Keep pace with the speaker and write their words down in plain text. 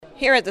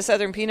Here at the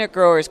Southern Peanut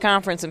Growers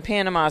Conference in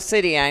Panama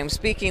City, I'm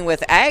speaking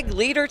with Ag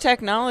Leader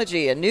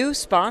Technology, a new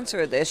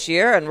sponsor this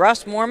year, and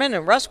Russ Mormon.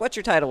 And Russ, what's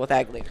your title with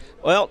Ag Leader?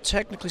 Well,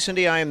 technically,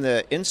 Cindy, I am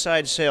the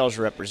inside sales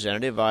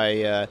representative.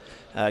 I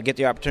get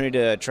the opportunity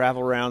to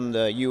travel around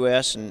the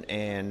U.S.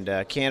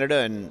 and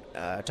Canada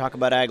and talk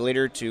about Ag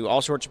Leader to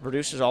all sorts of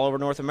producers all over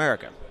North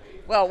America.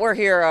 Well, we're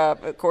here,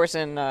 of course,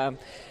 in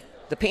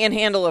the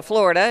panhandle of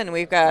Florida, and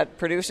we've got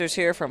producers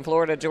here from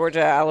Florida,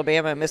 Georgia,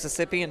 Alabama,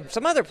 Mississippi, and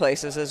some other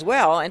places as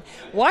well. And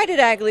why did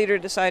Ag Leader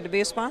decide to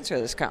be a sponsor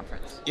of this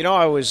conference? You know,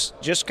 I was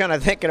just kind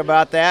of thinking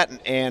about that,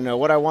 and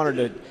what I wanted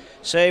to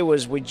say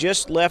was we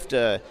just left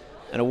an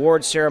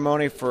award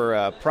ceremony for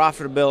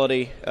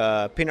profitability,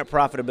 peanut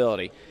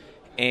profitability,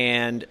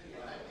 and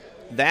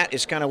that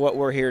is kind of what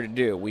we're here to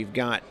do. We've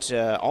got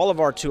all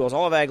of our tools,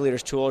 all of Ag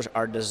Leader's tools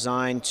are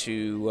designed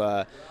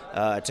to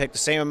take the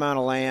same amount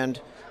of land,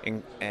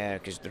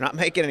 because they're not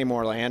making any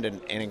more land,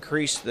 and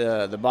increase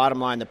the bottom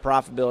line, the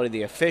profitability,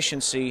 the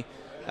efficiency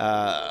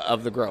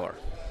of the grower.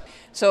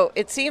 So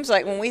it seems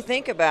like when we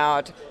think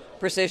about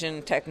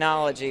precision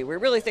technology, we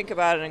really think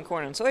about it in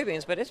corn and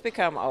soybeans, but it's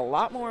become a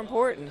lot more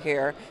important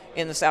here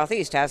in the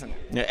Southeast, hasn't it?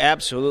 Yeah,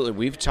 absolutely.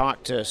 We've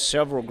talked to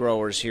several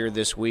growers here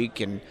this week,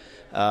 and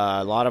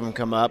a lot of them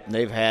come up, and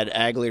they've had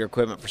Ag Leader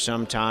equipment for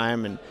some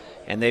time,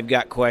 and they've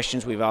got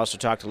questions. We've also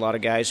talked to a lot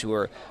of guys who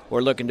are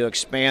looking to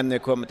expand the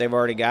equipment they've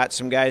already got.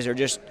 Some guys are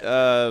just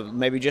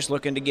maybe just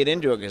looking to get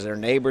into it because their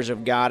neighbors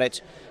have got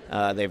it.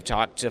 They've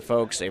talked to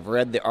folks. They've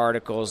read the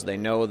articles. They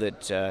know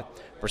that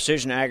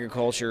precision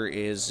agriculture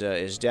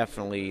is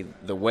definitely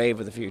the wave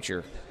of the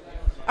future.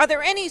 Are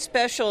there any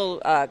special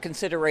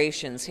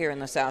considerations here in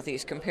the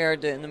Southeast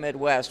compared to in the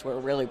Midwest where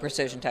really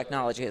precision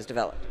technology has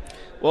developed?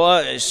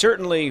 Well,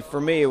 certainly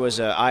for me it was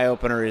an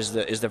eye-opener is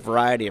the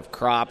variety of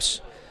crops.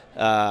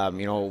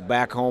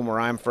 Back home where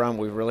I'm from,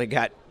 we've really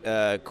got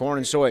corn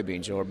and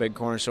soybeans. We're big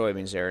corn and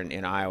soybeans there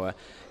in Iowa.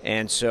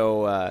 And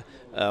so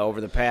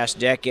over the past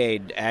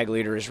decade, Ag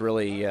Leader has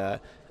really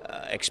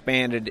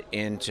expanded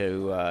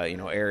into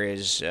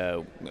areas,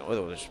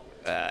 whether it was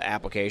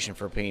application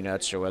for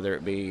peanuts or whether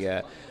it be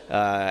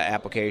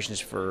applications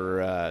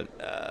for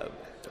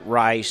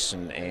rice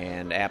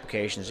and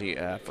applications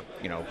for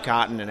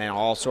cotton and then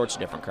all sorts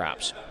of different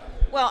crops.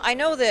 Well, I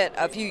know that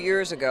a few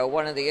years ago,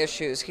 one of the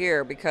issues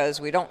here, because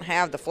we don't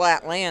have the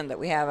flat land that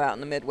we have out in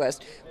the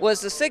Midwest,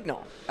 was the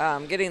signal,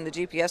 getting the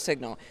GPS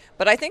signal.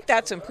 But I think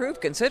that's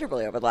improved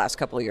considerably over the last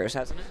couple of years,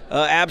 hasn't it?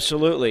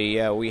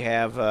 Absolutely. We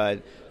have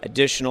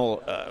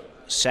additional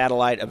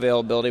satellite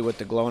availability with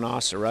the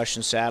GLONASS, the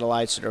Russian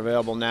satellites that are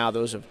available now.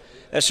 There's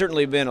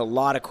certainly been a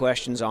lot of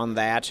questions on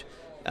that.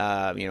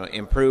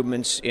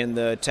 Improvements in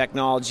the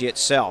technology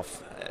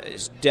itself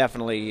is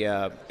definitely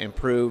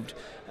improved.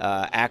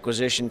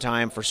 Acquisition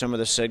time for some of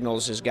the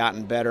signals has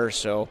gotten better.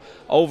 So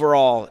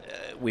overall,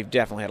 we've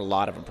definitely had a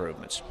lot of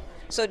improvements.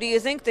 So do you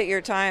think that your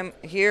time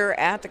here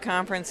at the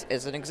conference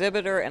as an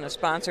exhibitor and a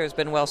sponsor has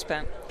been well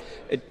spent?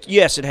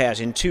 Yes, it has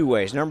in two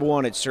ways. Number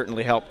one, it's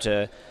certainly helped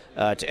to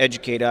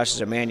educate us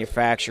as a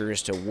manufacturer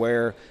as to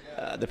where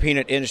the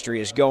peanut industry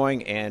is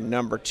going, and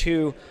number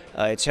two,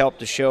 it's helped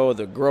to show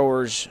the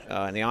growers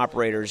and the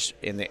operators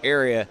in the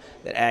area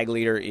that Ag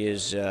Leader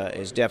is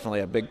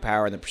definitely a big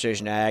power in the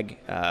precision ag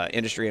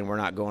industry, and we're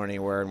not going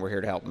anywhere, and we're here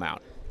to help them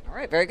out. All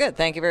right, very good.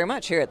 Thank you very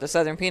much. Here at the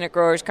Southern Peanut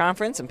Growers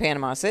Conference in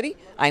Panama City,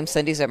 I'm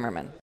Cindy Zimmerman.